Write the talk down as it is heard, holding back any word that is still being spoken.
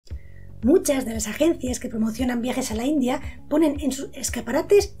Muchas de las agencias que promocionan viajes a la India ponen en sus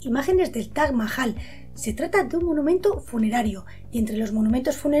escaparates imágenes del Taj Mahal. Se trata de un monumento funerario, y entre los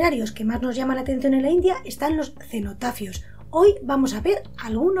monumentos funerarios que más nos llaman la atención en la India están los cenotafios. Hoy vamos a ver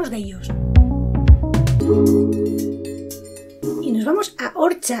algunos de ellos. Y nos vamos a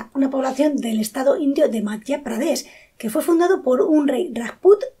Orcha, una población del estado indio de Madhya Pradesh, que fue fundado por un rey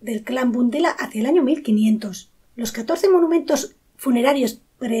Rajput del clan Bundela hacia el año 1500. Los 14 monumentos funerarios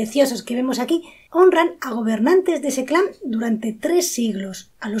preciosos que vemos aquí honran a gobernantes de ese clan durante 3 siglos.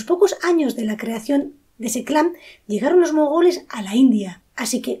 A los pocos años de la creación de ese clan llegaron los mogoles a la India,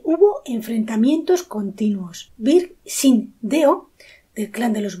 así que hubo enfrentamientos continuos. Bir Singh Deo, del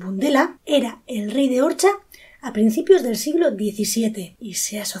clan de los Bundela, era el rey de Orcha a principios del siglo XVII y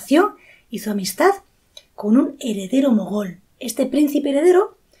se asoció, hizo amistad con un heredero mogol. Este príncipe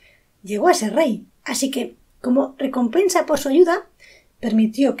heredero llegó a ser rey, así que como recompensa por su ayuda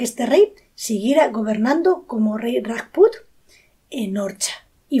permitió que este rey siguiera gobernando como rey Rajput en Orcha.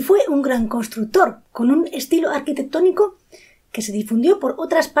 Y fue un gran constructor, con un estilo arquitectónico que se difundió por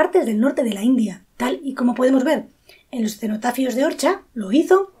otras partes del norte de la India. Tal y como podemos ver en los cenotafios de Orcha, lo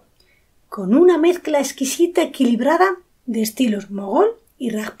hizo con una mezcla exquisita equilibrada de estilos mogol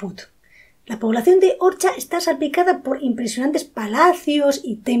y Rajput. La población de Orcha está salpicada por impresionantes palacios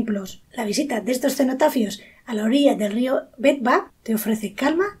y templos. La visita de estos cenotafios a la orilla del río Betba te ofrece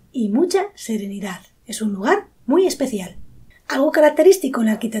calma y mucha serenidad. Es un lugar muy especial. Algo característico en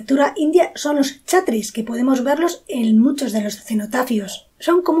la arquitectura india son los chatris, que podemos verlos en muchos de los cenotafios.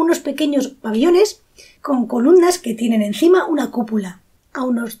 Son como unos pequeños pabellones con columnas que tienen encima una cúpula. A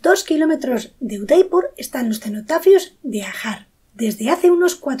unos 2 kilómetros de Udaipur están los cenotafios de Ajar. Desde hace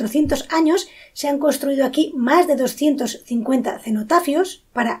unos 400 años se han construido aquí más de 250 cenotafios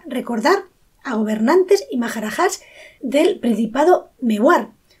para recordar a gobernantes y maharajas del Principado Mewar,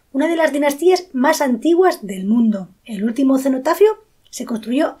 una de las dinastías más antiguas del mundo. El último cenotafio se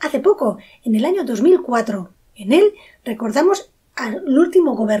construyó hace poco, en el año 2004. En él recordamos al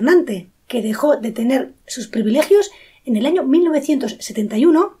último gobernante, que dejó de tener sus privilegios en el año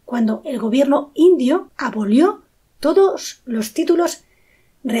 1971, cuando el gobierno indio abolió todos los títulos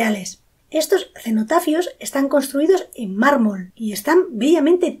reales. Estos cenotafios están construidos en mármol y están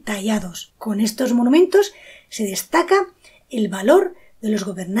bellamente tallados. Con estos monumentos se destaca el valor de los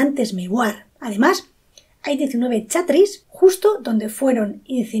gobernantes Mewar. Además, hay 19 chatris justo donde fueron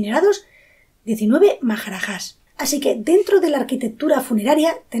incinerados 19 maharajas. Así que dentro de la arquitectura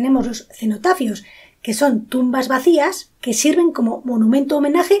funeraria tenemos los cenotafios, que son tumbas vacías que sirven como monumento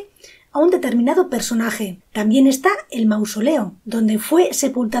homenaje a un determinado personaje. También está el mausoleo, donde fue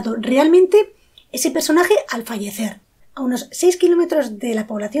sepultado realmente ese personaje al fallecer. A unos 6 kilómetros de la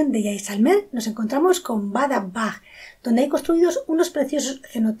población de Jaisalmer nos encontramos con Bada Bagh, donde hay construidos unos preciosos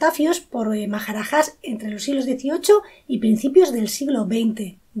cenotafios por maharajas entre los siglos XVIII y principios del siglo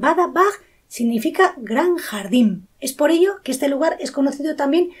XX. Bada Bagh significa gran jardín. Es por ello que este lugar es conocido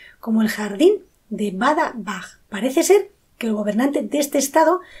también como el jardín de Bada Bagh. Parece ser que el gobernante de este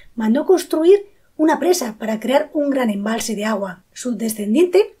estado mandó construir una presa para crear un gran embalse de agua. Su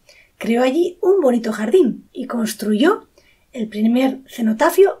descendiente creó allí un bonito jardín y construyó el primer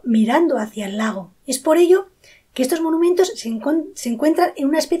cenotafio mirando hacia el lago. Es por ello que estos monumentos se encuentran en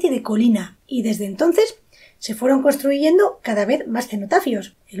una especie de colina y desde entonces se fueron construyendo cada vez más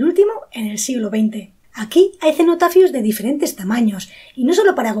cenotafios, el último en el siglo XX. Aquí hay cenotafios de diferentes tamaños, y no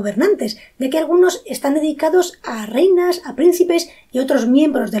solo para gobernantes, ya que algunos están dedicados a reinas, a príncipes y otros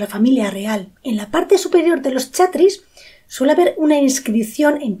miembros de la familia real. En la parte superior de los chatris suele haber una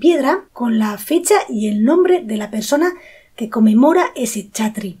inscripción en piedra con la fecha y el nombre de la persona que conmemora ese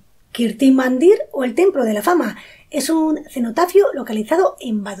chatri. Kirti Mandir, o el Templo de la Fama, es un cenotafio localizado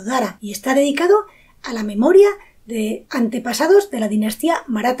en Vadodara y está dedicado a la memoria de antepasados de la dinastía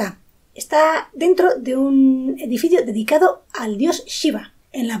Maratha. Está dentro de un edificio dedicado al dios Shiva.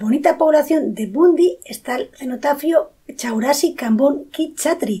 En la bonita población de Bundi está el cenotafio Chaurasi Kambon Ki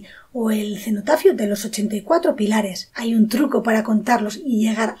Chatri, o el cenotafio de los 84 pilares. Hay un truco para contarlos y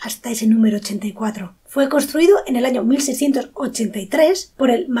llegar hasta ese número 84. Fue construido en el año 1683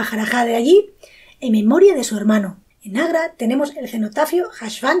 por el maharaja de allí en memoria de su hermano. En Agra tenemos el cenotafio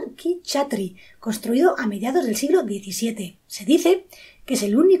Jashwant Ki Chatri, construido a mediados del siglo XVII. Se dice que es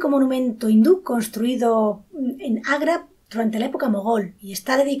el único monumento hindú construido en Agra durante la época mogol y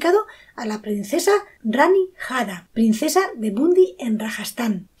está dedicado a la princesa Rani Hada, princesa de Bundi en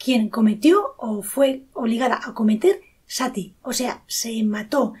Rajastán, quien cometió o fue obligada a cometer sati, o sea, se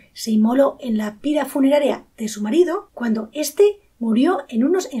mató, se inmoló en la pira funeraria de su marido cuando éste murió en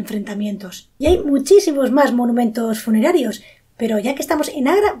unos enfrentamientos. Y hay muchísimos más monumentos funerarios, Pero ya que estamos en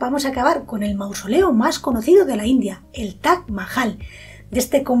Agra, vamos a acabar con el mausoleo más conocido de la India, el Taj Mahal. De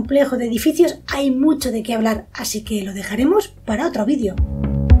este complejo de edificios hay mucho de qué hablar, así que lo dejaremos para otro vídeo.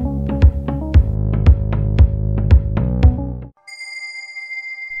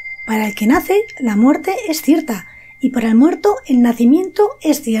 Para el que nace, la muerte es cierta, y para el muerto, el nacimiento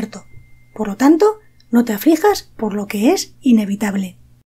es cierto. Por lo tanto, no te aflijas por lo que es inevitable.